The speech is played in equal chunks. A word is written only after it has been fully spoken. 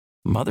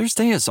Mother's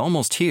Day is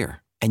almost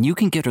here, and you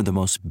can get her the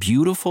most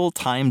beautiful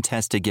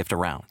time-tested gift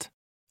around.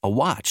 A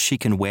watch she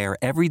can wear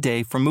every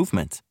day from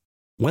Movement.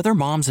 Whether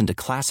mom's into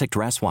classic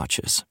dress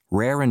watches,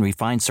 rare and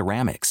refined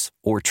ceramics,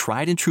 or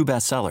tried and true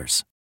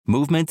bestsellers,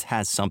 Movement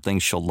has something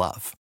she'll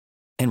love.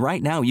 And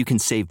right now you can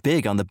save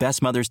big on the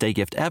best Mother's Day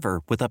gift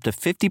ever with up to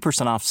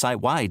 50% off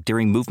site-wide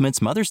during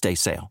Movement's Mother's Day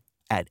sale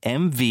at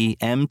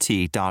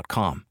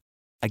MVMT.com.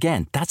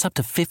 Again, that's up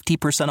to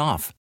 50%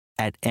 off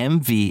at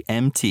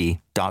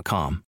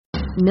MVMT.com.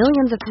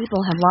 Millions of people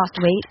have lost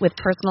weight with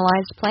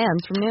personalized plans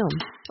from Noom.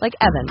 Like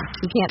Evan,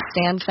 who can't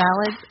stand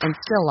salads and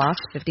still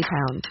lost 50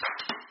 pounds.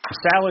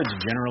 Salads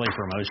generally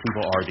for most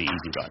people are the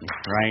easy button,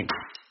 right?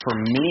 For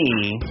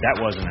me,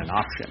 that wasn't an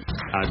option.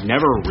 I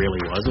never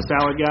really was a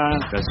salad guy.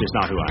 That's just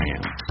not who I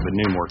am. But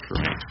Noom worked for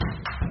me.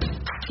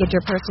 Get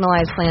your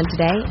personalized plan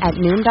today at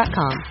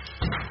Noom.com.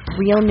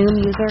 Real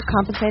Noom user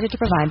compensated to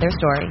provide their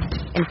story.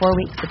 In 4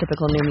 weeks, the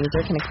typical Noom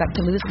user can expect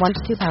to lose 1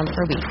 to 2 pounds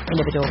per week.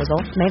 Individual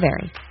results may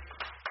vary.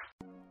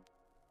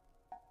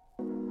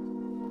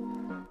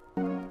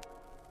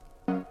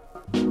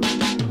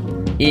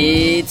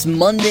 It's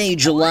Monday,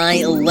 July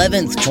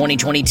 11th,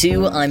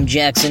 2022. I'm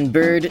Jackson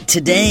Bird.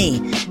 Today,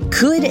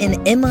 could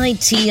an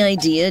MIT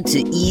idea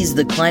to ease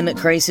the climate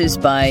crisis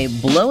by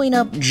blowing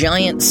up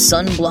giant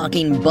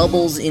sun-blocking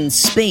bubbles in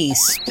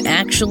space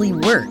actually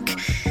work?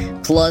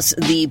 Plus,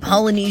 the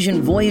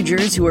Polynesian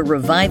voyagers who are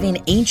reviving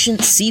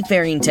ancient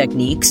seafaring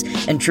techniques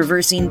and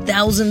traversing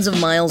thousands of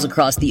miles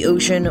across the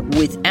ocean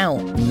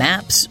without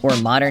maps or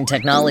modern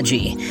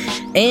technology.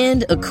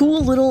 And a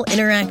cool little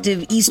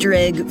interactive Easter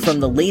egg from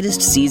the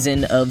latest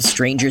season of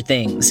Stranger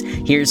Things.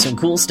 Here's some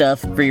cool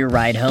stuff for your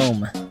ride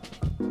home.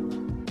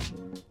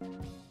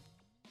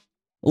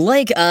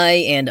 Like I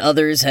and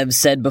others have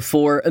said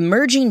before,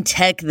 emerging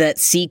tech that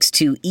seeks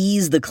to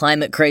ease the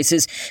climate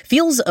crisis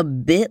feels a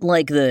bit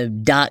like the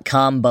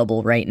dot-com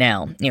bubble right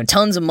now.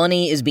 Tons of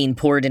money is being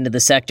poured into the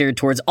sector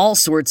towards all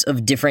sorts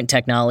of different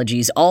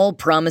technologies, all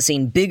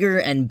promising bigger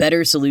and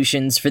better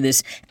solutions for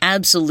this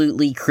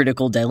absolutely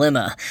critical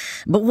dilemma.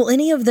 But will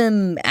any of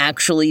them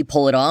actually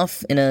pull it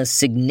off in a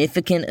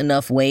significant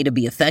enough way to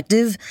be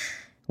effective?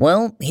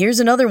 Well, here's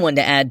another one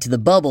to add to the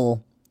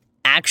bubble: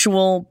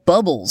 actual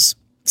bubbles.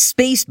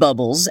 Space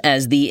bubbles,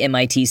 as the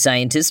MIT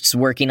scientists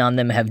working on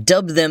them have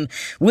dubbed them,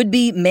 would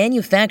be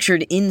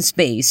manufactured in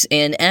space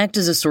and act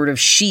as a sort of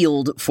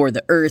shield for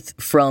the Earth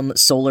from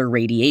solar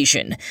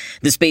radiation.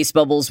 The space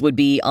bubbles would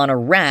be on a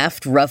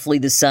raft roughly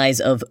the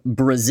size of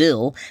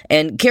Brazil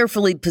and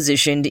carefully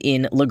positioned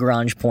in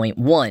Lagrange point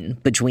 1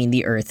 between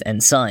the Earth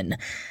and Sun.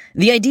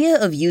 The idea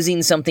of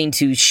using something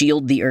to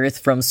shield the Earth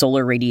from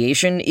solar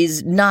radiation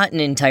is not an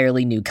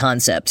entirely new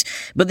concept,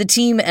 but the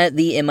team at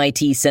the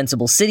MIT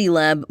Sensible City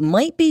Lab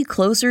might be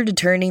closer to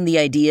turning the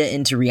idea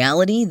into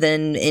reality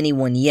than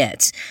anyone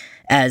yet.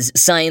 As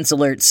Science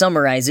Alert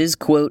summarizes,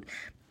 quote,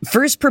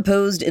 "First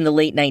proposed in the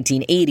late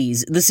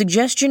 1980s, the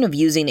suggestion of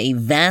using a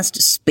vast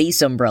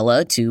space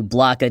umbrella to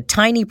block a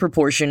tiny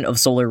proportion of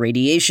solar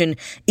radiation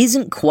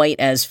isn't quite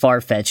as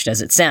far-fetched as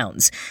it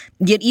sounds.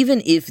 Yet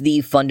even if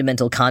the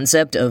fundamental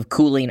concept of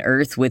cooling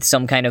Earth with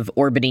some kind of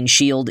orbiting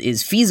shield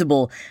is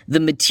feasible, the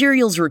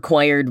materials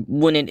required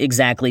wouldn't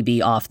exactly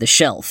be off the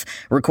shelf,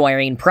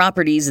 requiring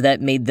properties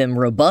that made them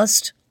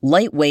robust,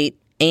 lightweight,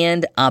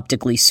 and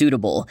optically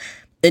suitable.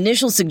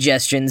 Initial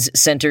suggestions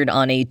centered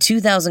on a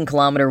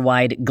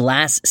 2,000-kilometer-wide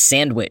glass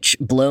sandwich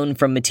blown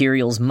from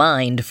materials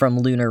mined from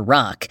lunar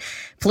rock.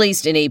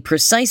 Placed in a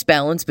precise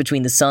balance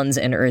between the sun's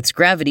and Earth's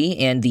gravity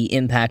and the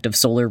impact of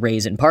solar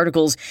rays and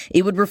particles,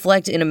 it would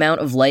reflect an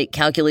amount of light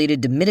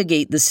calculated to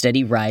mitigate the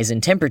steady rise in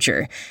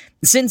temperature.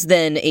 Since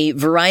then, a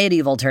variety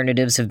of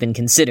alternatives have been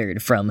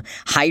considered, from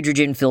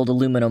hydrogen-filled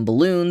aluminum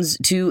balloons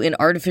to an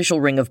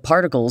artificial ring of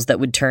particles that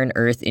would turn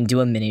Earth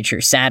into a miniature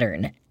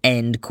Saturn."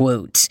 End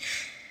quote.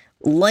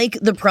 Like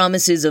the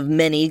promises of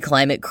many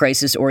climate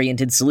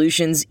crisis-oriented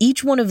solutions,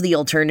 each one of the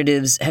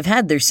alternatives have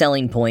had their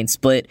selling points,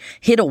 but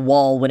hit a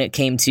wall when it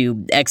came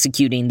to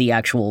executing the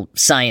actual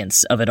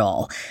science of it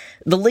all.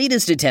 The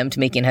latest attempt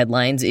making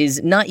headlines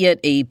is not yet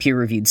a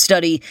peer-reviewed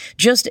study,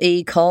 just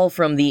a call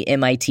from the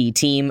MIT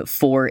team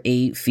for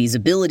a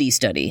feasibility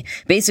study,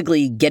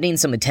 basically getting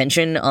some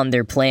attention on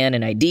their plan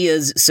and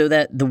ideas so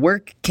that the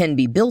work can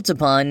be built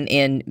upon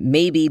and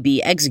maybe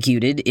be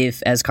executed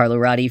if, as Carlo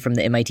Ratti from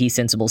the MIT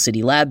Sensible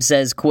City Lab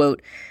says,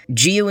 quote,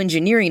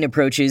 "geoengineering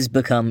approaches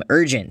become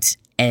urgent,"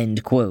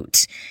 end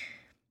quote.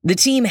 The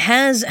team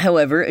has,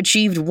 however,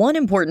 achieved one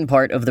important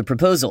part of the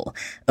proposal: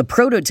 a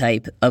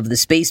prototype of the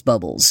space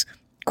bubbles.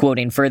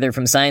 Quoting further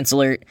from Science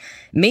Alert,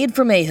 "Made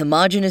from a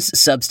homogeneous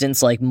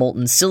substance like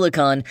molten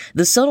silicon,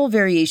 the subtle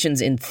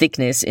variations in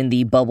thickness in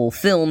the bubble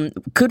film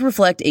could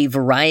reflect a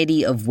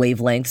variety of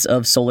wavelengths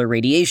of solar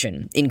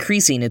radiation,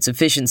 increasing its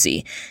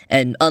efficiency.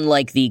 And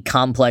unlike the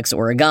complex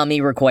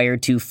origami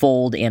required to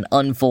fold and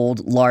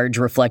unfold large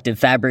reflective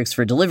fabrics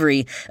for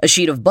delivery, a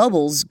sheet of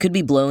bubbles could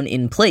be blown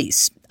in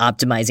place,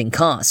 optimizing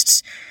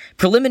costs.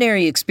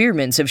 Preliminary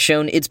experiments have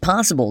shown it's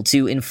possible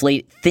to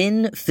inflate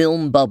thin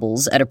film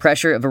bubbles at a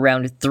pressure of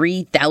around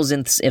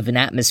 0.003 of an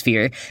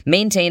atmosphere,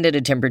 maintained at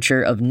a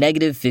temperature of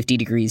negative 50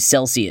 degrees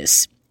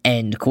Celsius.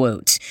 End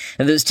quote.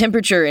 Now, those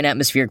temperature and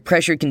atmospheric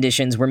pressure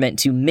conditions were meant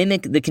to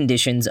mimic the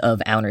conditions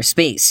of outer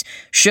space,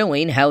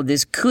 showing how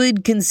this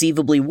could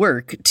conceivably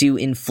work to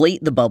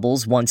inflate the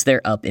bubbles once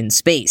they're up in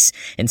space,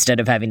 instead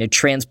of having to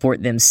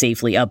transport them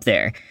safely up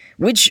there.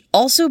 Which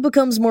also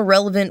becomes more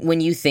relevant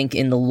when you think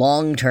in the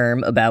long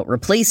term about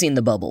replacing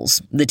the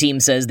bubbles. The team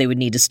says they would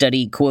need to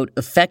study, quote,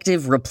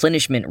 effective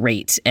replenishment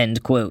rate,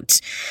 end quote.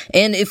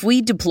 And if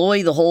we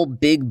deploy the whole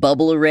big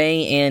bubble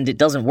array and it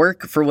doesn't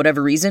work for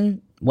whatever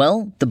reason,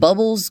 well, the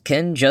bubbles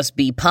can just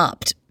be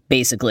popped,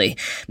 basically.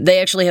 They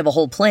actually have a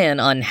whole plan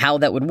on how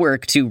that would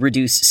work to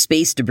reduce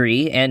space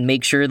debris and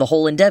make sure the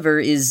whole endeavor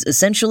is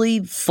essentially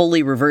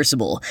fully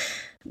reversible.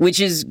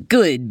 Which is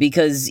good,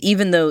 because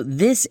even though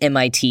this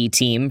MIT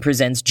team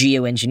presents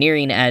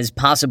geoengineering as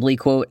possibly,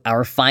 quote,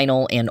 our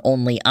final and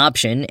only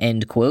option,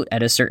 end quote,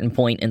 at a certain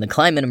point in the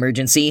climate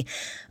emergency,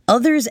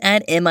 others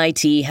at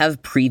MIT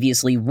have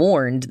previously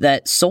warned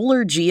that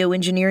solar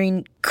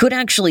geoengineering could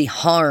actually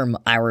harm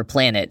our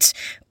planet,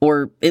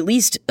 or at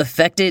least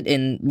affect it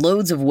in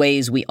loads of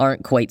ways we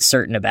aren't quite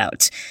certain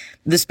about.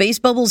 The Space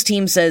Bubbles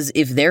team says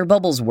if their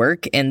bubbles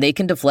work and they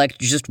can deflect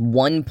just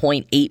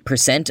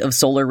 1.8% of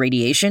solar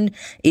radiation,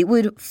 it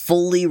would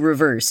fully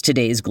reverse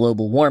today's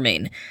global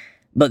warming.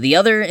 But the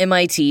other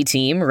MIT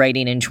team,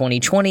 writing in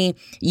 2020,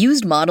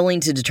 used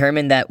modeling to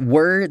determine that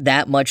were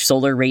that much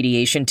solar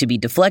radiation to be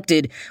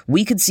deflected,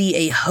 we could see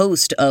a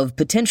host of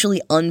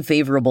potentially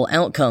unfavorable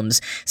outcomes,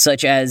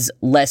 such as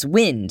less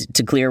wind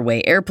to clear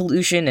away air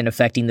pollution and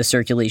affecting the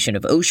circulation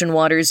of ocean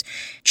waters,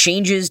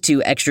 changes to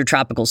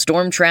extratropical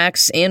storm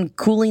tracks, and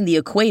cooling the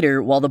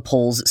equator while the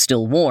poles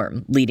still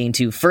warm, leading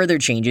to further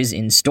changes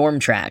in storm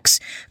tracks.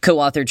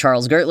 Co-author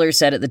Charles Gertler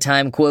said at the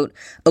time, quote,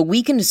 a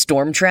weakened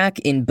storm track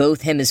in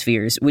both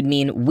hemispheres would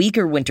mean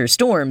weaker winter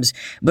storms,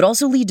 but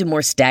also lead to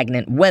more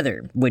stagnant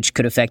weather, which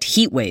could affect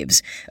heat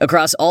waves.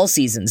 Across all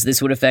seasons,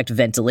 this would affect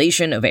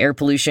ventilation of air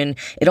pollution.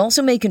 It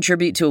also may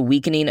contribute to a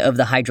weakening of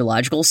the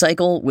hydrological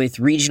cycle with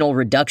regional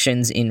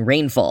reductions in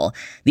rainfall.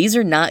 These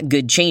are not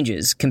good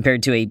changes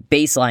compared to a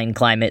baseline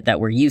climate that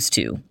we're used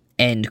to.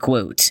 End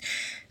quote.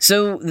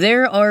 So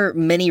there are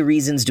many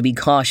reasons to be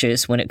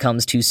cautious when it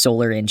comes to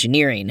solar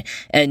engineering,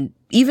 and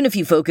even if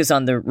you focus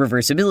on the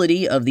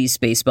reversibility of these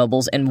space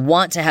bubbles and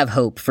want to have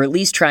hope for at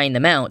least trying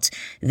them out,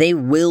 they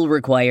will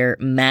require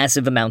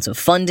massive amounts of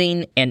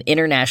funding and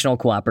international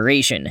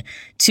cooperation,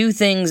 two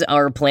things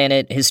our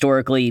planet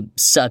historically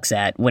sucks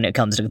at when it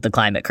comes to the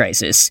climate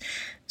crisis.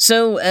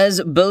 So,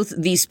 as both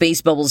the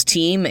Space Bubbles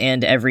team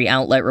and every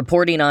outlet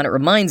reporting on it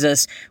reminds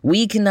us,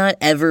 we cannot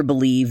ever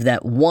believe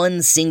that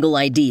one single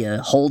idea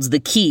holds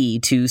the key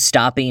to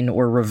stopping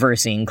or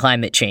reversing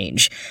climate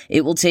change.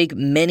 It will take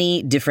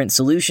many different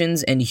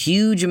solutions and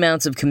huge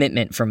amounts of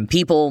commitment from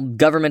people,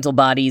 governmental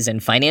bodies,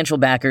 and financial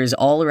backers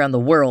all around the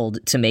world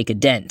to make a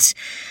dent.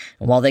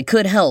 While they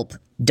could help,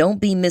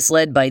 don't be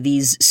misled by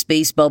these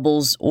space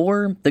bubbles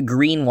or the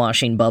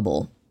greenwashing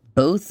bubble.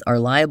 Both are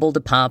liable to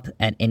pop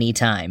at any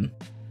time.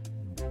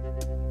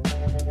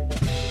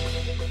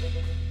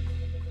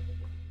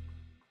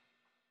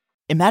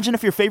 Imagine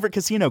if your favorite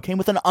casino came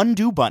with an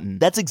undo button.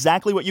 That's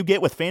exactly what you get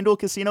with FanDuel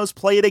Casino's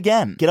Play It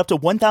Again. Get up to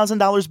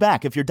 $1,000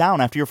 back if you're down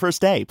after your first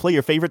day. Play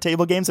your favorite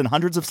table games and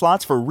hundreds of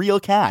slots for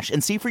real cash.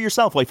 And see for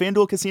yourself why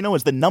FanDuel Casino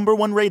is the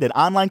 #1 rated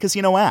online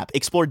casino app.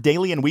 Explore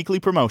daily and weekly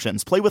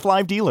promotions. Play with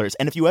live dealers.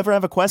 And if you ever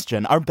have a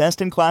question, our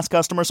best-in-class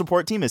customer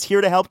support team is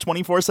here to help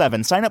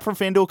 24/7. Sign up for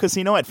FanDuel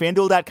Casino at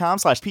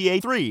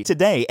FanDuel.com/PA3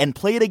 today and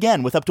play it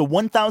again with up to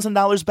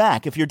 $1,000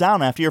 back if you're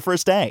down after your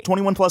first day.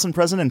 21 plus and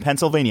present in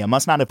Pennsylvania.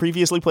 Must not have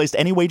previously placed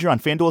any wager on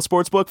FanDuel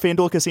Sportsbook,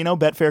 FanDuel Casino,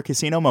 Betfair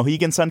Casino,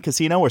 Mohegan Sun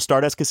Casino, or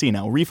Stardust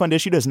Casino. Refund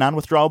issued as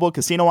non-withdrawable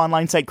casino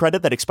online site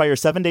credit that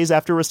expires 7 days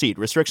after receipt.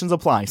 Restrictions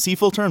apply. See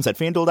full terms at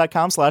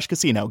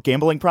FanDuel.com/casino.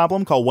 Gambling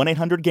problem? Call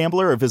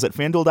 1-800-GAMBLER or visit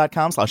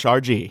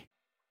FanDuel.com/RG.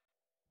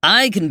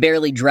 I can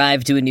barely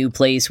drive to a new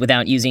place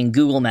without using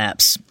Google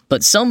Maps,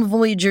 but some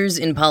voyagers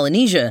in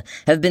Polynesia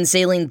have been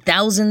sailing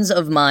thousands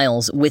of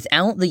miles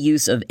without the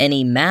use of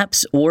any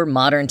maps or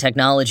modern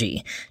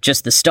technology.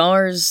 Just the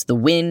stars, the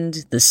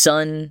wind, the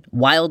sun,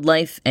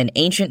 wildlife, and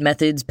ancient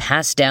methods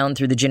passed down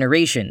through the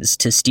generations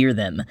to steer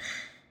them.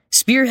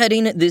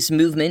 Spearheading this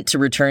movement to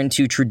return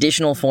to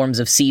traditional forms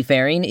of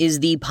seafaring is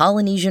the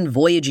Polynesian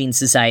Voyaging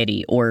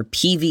Society, or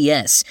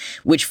PVS,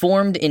 which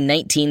formed in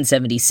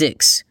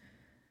 1976.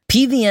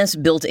 PVS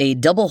built a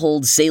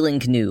double-hulled sailing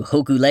canoe,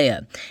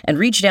 Hokulea, and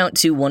reached out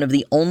to one of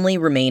the only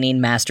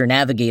remaining master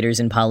navigators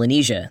in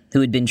Polynesia,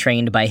 who had been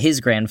trained by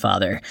his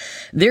grandfather.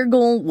 Their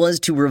goal was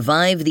to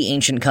revive the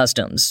ancient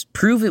customs,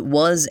 prove it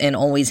was and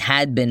always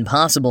had been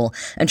possible,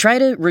 and try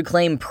to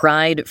reclaim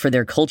pride for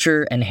their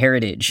culture and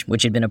heritage,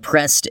 which had been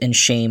oppressed and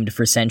shamed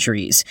for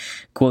centuries.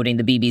 Quoting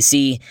the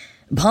BBC,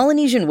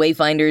 Polynesian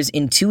wayfinders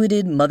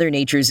intuited Mother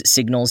Nature's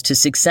signals to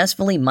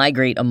successfully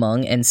migrate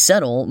among and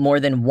settle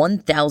more than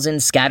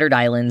 1,000 scattered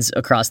islands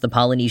across the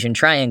Polynesian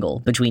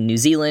Triangle between New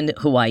Zealand,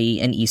 Hawaii,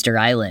 and Easter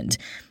Island.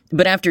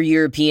 But after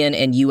European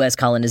and U.S.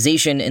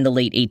 colonization in the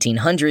late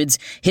 1800s,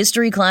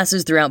 history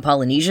classes throughout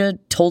Polynesia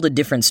told a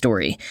different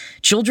story.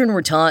 Children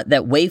were taught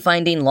that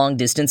wayfinding long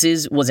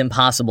distances was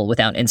impossible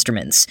without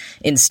instruments.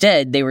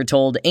 Instead, they were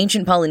told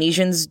ancient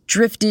Polynesians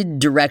drifted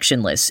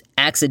directionless,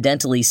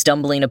 accidentally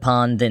stumbling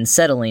upon, then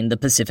settling the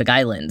Pacific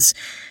Islands.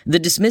 The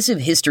dismissive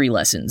history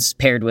lessons,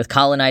 paired with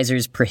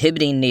colonizers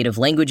prohibiting native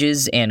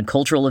languages and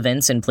cultural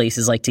events in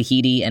places like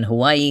Tahiti and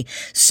Hawaii,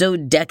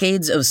 sowed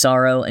decades of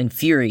sorrow and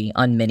fury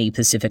on many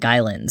Pacific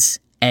Islands.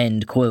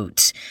 End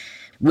quote.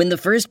 When the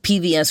first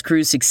PVS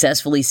crew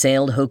successfully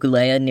sailed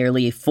Hokulea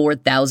nearly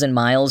 4,000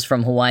 miles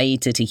from Hawaii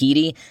to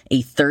Tahiti,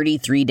 a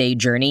 33-day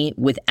journey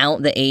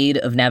without the aid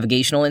of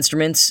navigational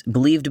instruments,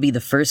 believed to be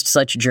the first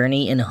such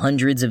journey in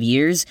hundreds of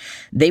years,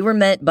 they were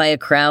met by a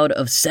crowd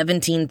of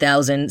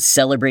 17,000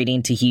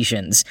 celebrating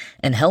Tahitians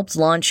and helped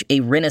launch a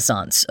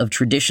renaissance of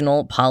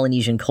traditional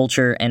Polynesian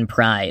culture and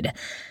pride.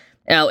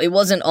 Now, it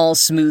wasn't all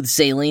smooth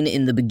sailing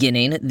in the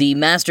beginning. The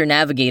master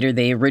navigator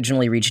they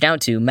originally reached out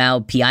to, Mau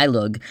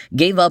Piailug,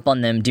 gave up on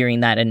them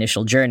during that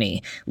initial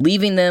journey,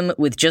 leaving them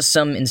with just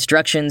some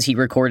instructions he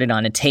recorded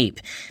on a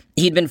tape.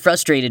 He'd been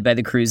frustrated by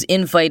the crew's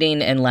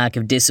infighting and lack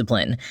of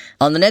discipline.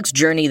 On the next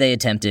journey they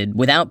attempted,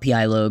 without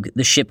Piailug,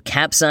 the ship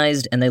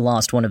capsized and they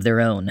lost one of their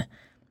own.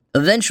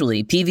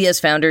 Eventually,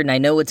 PVS founder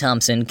Nainoa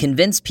Thompson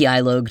convinced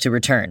Piailug to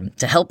return,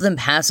 to help them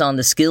pass on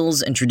the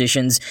skills and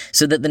traditions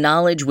so that the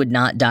knowledge would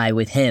not die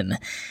with him.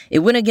 It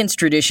went against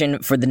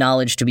tradition for the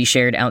knowledge to be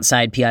shared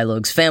outside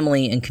Piailug's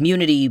family and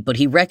community, but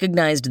he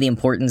recognized the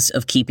importance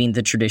of keeping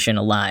the tradition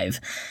alive.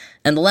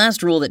 And the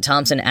last rule that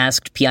Thompson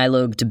asked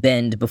Piailug to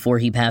bend before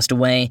he passed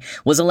away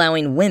was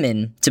allowing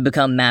women to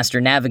become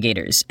master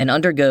navigators and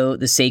undergo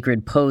the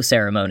sacred Po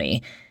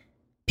ceremony.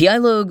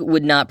 Piailug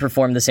would not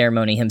perform the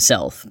ceremony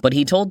himself, but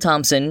he told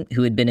Thompson,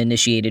 who had been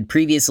initiated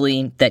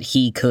previously, that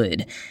he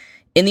could.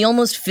 In the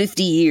almost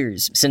 50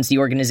 years since the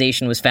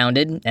organization was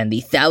founded, and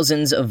the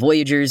thousands of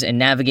voyagers and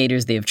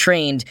navigators they have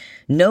trained,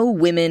 no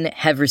women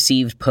have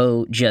received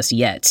Po just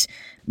yet.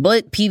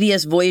 But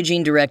PVS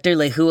voyaging director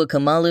Lehua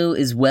Kamalu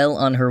is well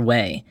on her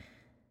way.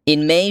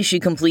 In May,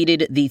 she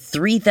completed the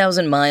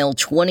 3,000-mile,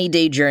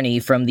 20-day journey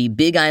from the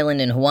Big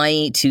Island in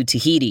Hawaii to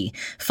Tahiti,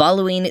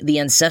 following the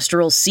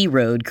ancestral sea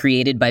road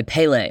created by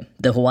Pele,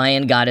 the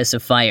Hawaiian goddess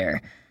of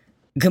fire.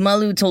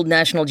 Kamalu told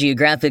National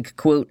Geographic,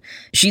 quote,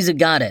 "She's a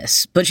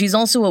goddess, but she's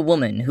also a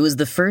woman who is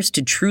the first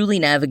to truly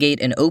navigate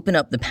and open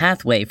up the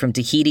pathway from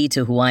Tahiti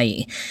to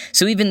Hawaii.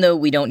 So even though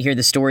we don't hear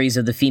the stories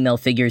of the female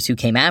figures who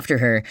came after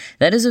her,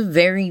 that is a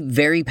very,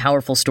 very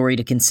powerful story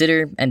to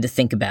consider and to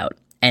think about."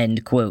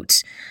 End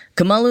quote.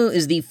 Kamalu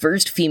is the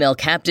first female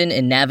captain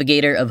and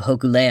navigator of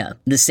Hokulea,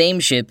 the same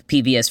ship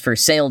PVS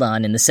first sailed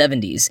on in the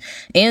 70s,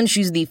 and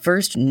she's the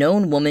first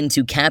known woman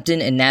to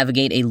captain and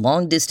navigate a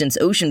long-distance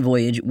ocean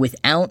voyage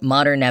without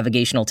modern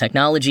navigational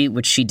technology,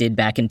 which she did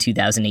back in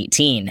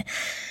 2018.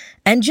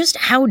 And just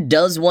how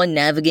does one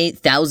navigate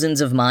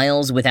thousands of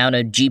miles without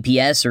a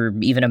GPS or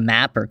even a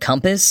map or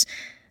compass?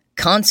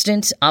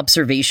 Constant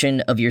observation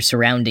of your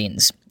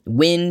surroundings.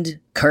 Wind,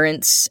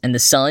 currents, and the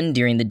sun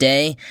during the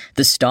day,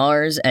 the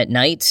stars at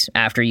night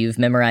after you've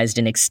memorized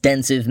an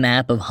extensive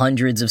map of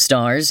hundreds of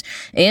stars,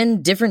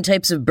 and different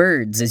types of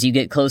birds as you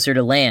get closer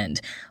to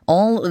land.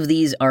 All of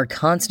these are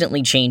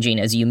constantly changing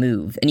as you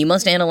move, and you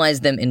must analyze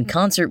them in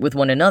concert with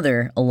one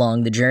another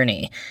along the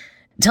journey.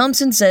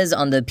 Thompson says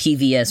on the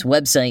PVS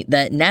website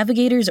that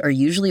navigators are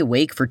usually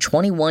awake for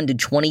 21 to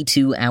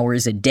 22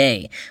 hours a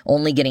day,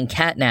 only getting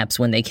cat naps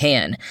when they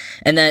can,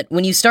 and that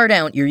when you start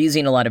out, you're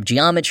using a lot of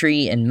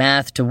geometry and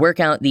math to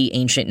work out the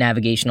ancient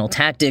navigational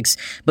tactics,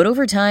 but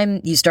over time,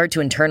 you start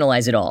to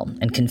internalize it all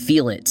and can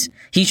feel it.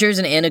 He shares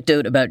an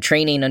anecdote about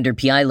training under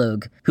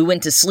Piailug, who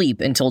went to sleep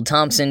and told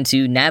Thompson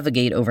to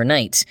navigate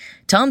overnight.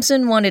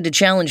 Thompson wanted to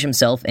challenge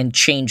himself and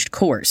changed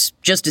course,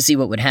 just to see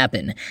what would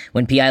happen.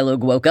 When Piailug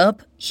woke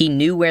up, he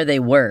knew where they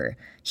were.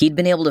 He'd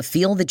been able to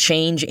feel the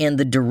change and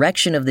the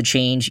direction of the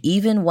change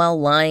even while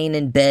lying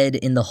in bed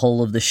in the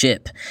hull of the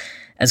ship.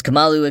 As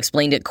Kamalu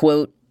explained it,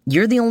 quote,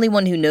 "You're the only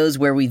one who knows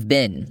where we've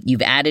been.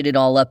 You've added it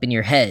all up in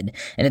your head,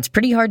 and it's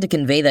pretty hard to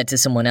convey that to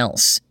someone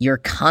else. You're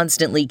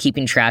constantly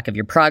keeping track of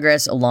your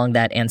progress along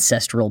that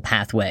ancestral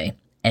pathway."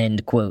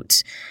 End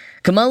quote.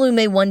 Kamalu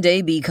may one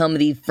day become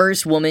the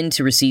first woman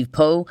to receive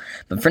Po,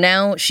 but for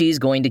now, she's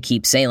going to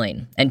keep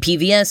sailing. And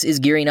PVS is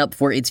gearing up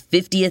for its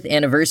 50th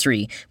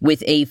anniversary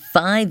with a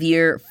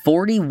 5-year,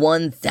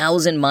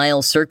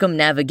 41,000-mile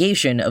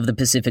circumnavigation of the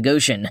Pacific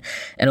Ocean.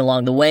 And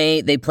along the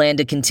way, they plan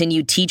to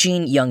continue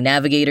teaching young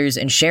navigators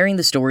and sharing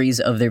the stories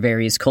of their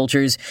various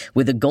cultures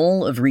with a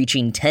goal of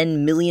reaching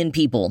 10 million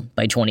people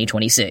by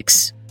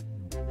 2026.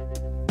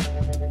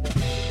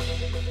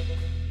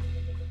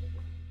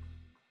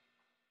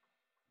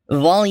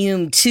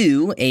 Volume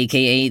 2,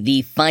 aka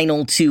the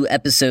final 2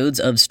 episodes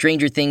of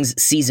Stranger Things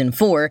Season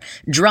 4,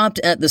 dropped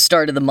at the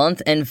start of the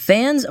month, and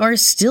fans are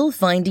still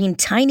finding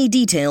tiny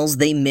details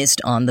they missed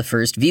on the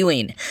first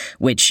viewing,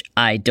 which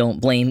I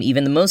don't blame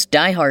even the most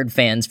diehard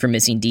fans for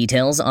missing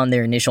details on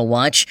their initial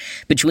watch.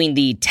 Between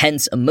the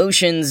tense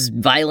emotions,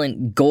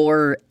 violent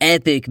gore,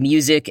 epic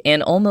music,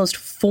 and almost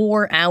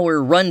 4-hour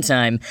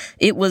runtime,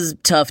 it was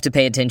tough to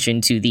pay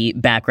attention to the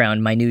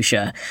background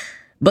minutia.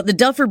 But the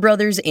Duffer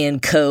Brothers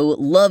and co.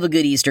 love a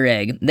good Easter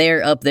egg.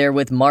 They're up there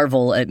with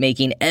Marvel at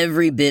making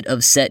every bit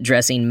of set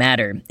dressing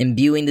matter,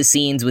 imbuing the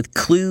scenes with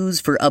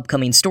clues for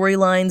upcoming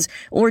storylines,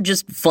 or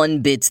just fun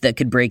bits that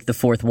could break the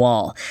fourth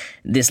wall.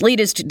 This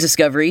latest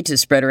discovery to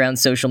spread around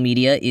social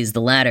media is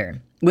the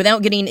latter.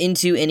 Without getting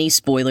into any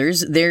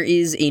spoilers, there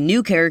is a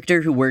new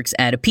character who works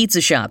at a pizza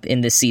shop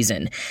in this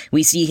season.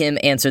 We see him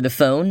answer the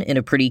phone in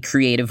a pretty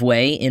creative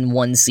way in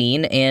one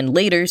scene, and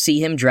later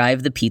see him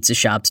drive the pizza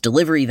shop's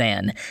delivery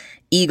van.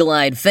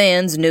 Eagle-eyed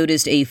fans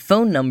noticed a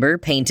phone number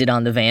painted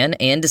on the van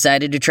and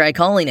decided to try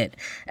calling it,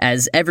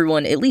 as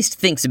everyone at least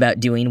thinks about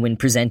doing when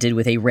presented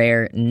with a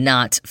rare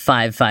not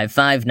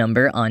 555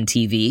 number on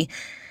TV.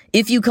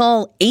 If you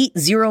call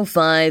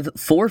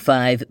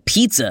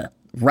 805-45-PIZZA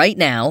right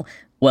now,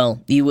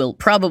 well, you will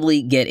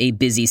probably get a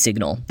busy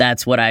signal.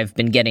 That's what I've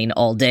been getting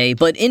all day,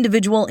 but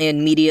individual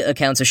and media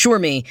accounts assure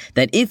me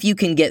that if you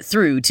can get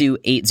through to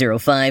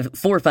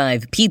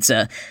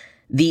 805-45-PIZZA,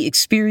 the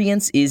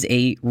experience is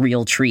a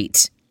real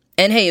treat.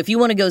 And hey, if you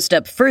want to go a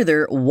step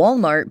further,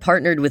 Walmart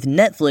partnered with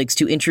Netflix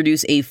to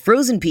introduce a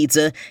frozen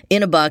pizza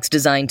in a box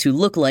designed to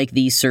look like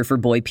the Surfer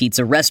Boy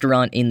Pizza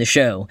restaurant in the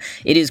show.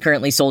 It is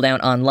currently sold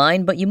out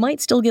online, but you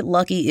might still get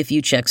lucky if you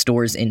check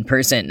stores in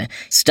person.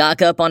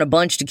 Stock up on a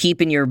bunch to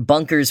keep in your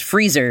bunker's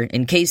freezer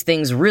in case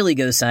things really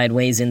go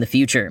sideways in the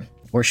future.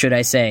 Or should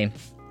I say,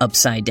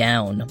 upside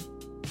down.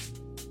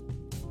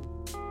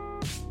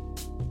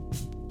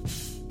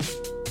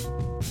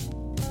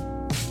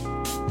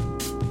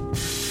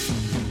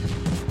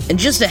 And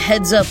just a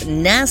heads up,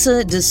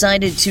 NASA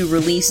decided to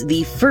release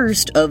the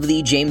first of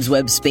the James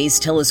Webb Space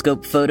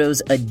Telescope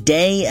photos a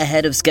day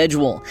ahead of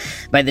schedule.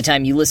 By the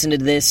time you listen to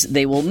this,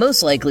 they will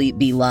most likely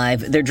be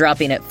live. They're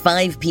dropping at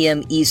 5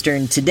 p.m.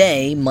 Eastern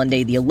today,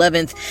 Monday the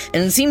 11th,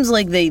 and it seems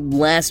like they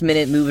last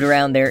minute moved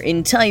around their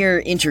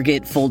entire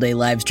intricate full-day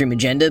livestream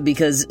agenda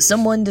because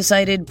someone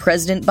decided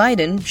President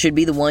Biden should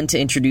be the one to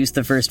introduce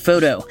the first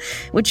photo,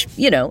 which,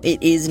 it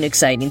is an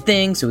exciting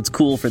thing, so it's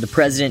cool for the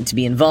president to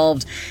be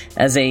involved.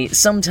 As a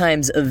sometimes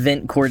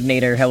event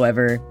coordinator,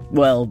 however,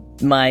 well,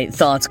 my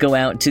thoughts go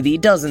out to the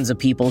dozens of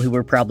people who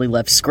were probably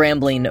left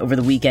scrambling over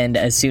the weekend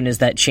as soon as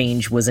that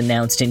change was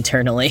announced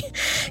internally.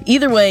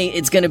 Either way,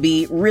 it's going to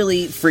be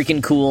really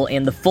freaking cool,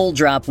 and the full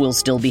drop will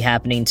still be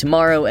happening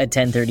tomorrow at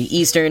 10:30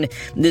 Eastern.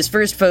 This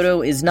first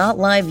photo is not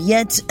live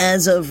yet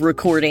as of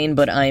recording,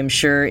 but I am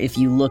sure if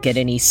you look at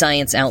any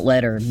science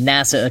outlet or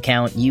NASA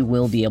account, you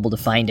will be able to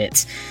find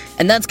it.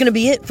 And that's going to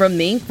be it from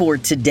me for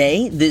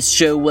today. This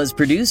show was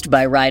produced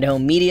by Ride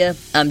Home Media.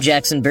 I'm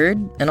Jackson Bird,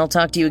 and I'll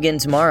talk to you again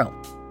tomorrow.